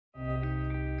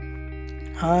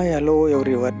Hi, hello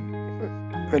everyone.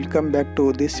 Welcome back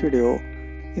to this video.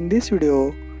 In this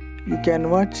video, you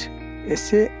can watch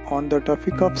essay on the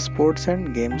topic of sports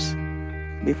and games.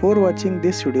 Before watching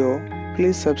this video,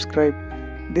 please subscribe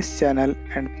this channel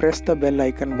and press the bell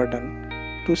icon button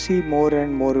to see more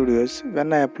and more videos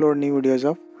when I upload new videos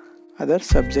of other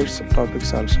subjects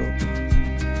topics also.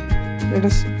 Let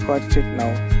us watch it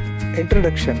now.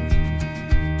 Introduction.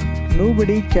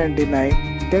 Nobody can deny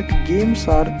that games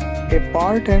are a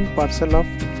part and parcel of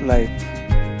life.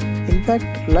 In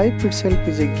fact, life itself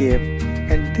is a game,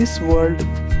 and this world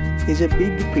is a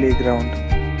big playground.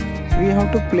 We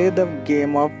have to play the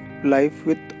game of life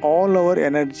with all our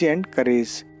energy and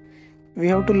courage. We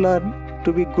have to learn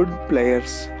to be good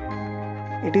players.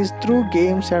 It is through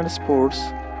games and sports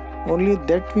only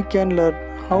that we can learn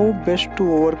how best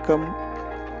to overcome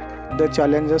the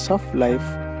challenges of life.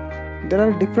 There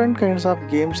are different kinds of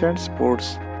games and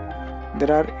sports. There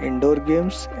are indoor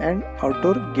games and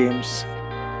outdoor games.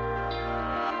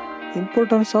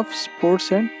 Importance of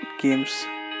sports and games.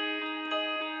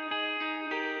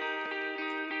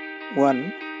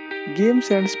 1. Games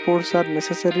and sports are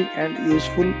necessary and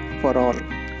useful for all.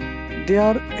 They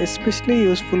are especially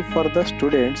useful for the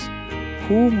students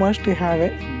who must have a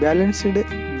balanced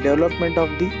development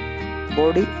of the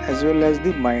body as well as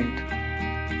the mind.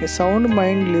 A sound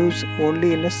mind lives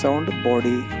only in a sound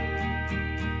body.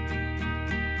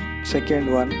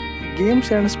 Second one,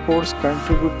 games and sports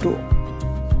contribute to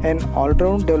an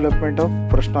all-round development of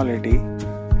personality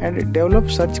and develop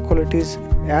such qualities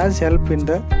as help in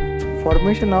the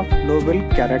formation of noble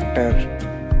character.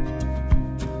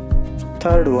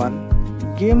 Third one,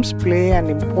 games play an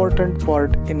important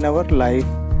part in our life.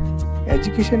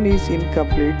 Education is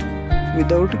incomplete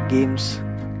without games.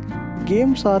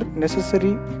 Games are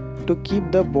necessary to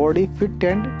keep the body fit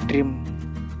and trim.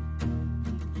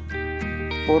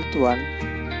 Fourth one,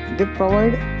 they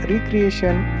provide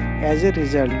recreation. As a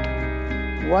result,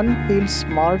 one feels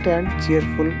smart and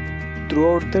cheerful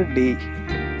throughout the day.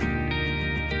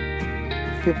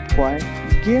 Fifth point,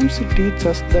 games teach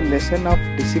us the lesson of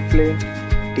discipline,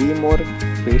 teamwork,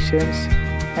 patience,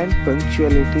 and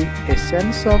punctuality, a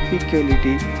sense of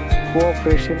equality,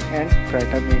 cooperation, and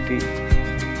fraternity.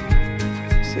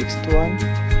 Sixth one,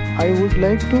 I would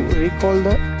like to recall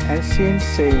the ancient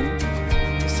saying,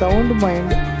 sound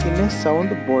mind in a sound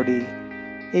body.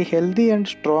 A healthy and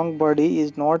strong body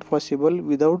is not possible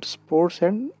without sports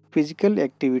and physical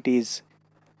activities.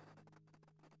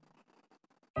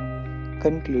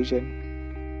 Conclusion.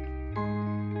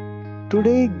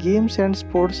 Today, games and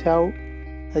sports have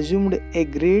assumed a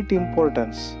great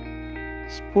importance.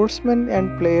 Sportsmen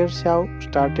and players have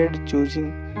started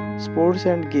choosing sports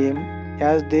and game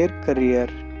as their career.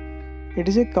 It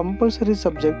is a compulsory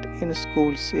subject in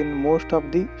schools in most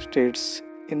of the states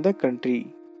in the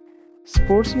country.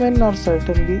 Sportsmen are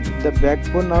certainly the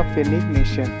backbone of any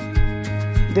nation.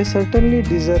 They certainly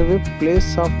deserve a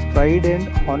place of pride and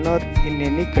honor in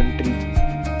any country.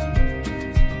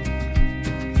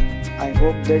 I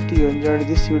hope that you enjoyed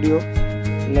this video.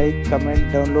 Like,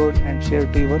 comment, download and share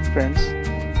to your friends.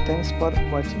 Thanks for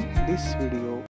watching this video.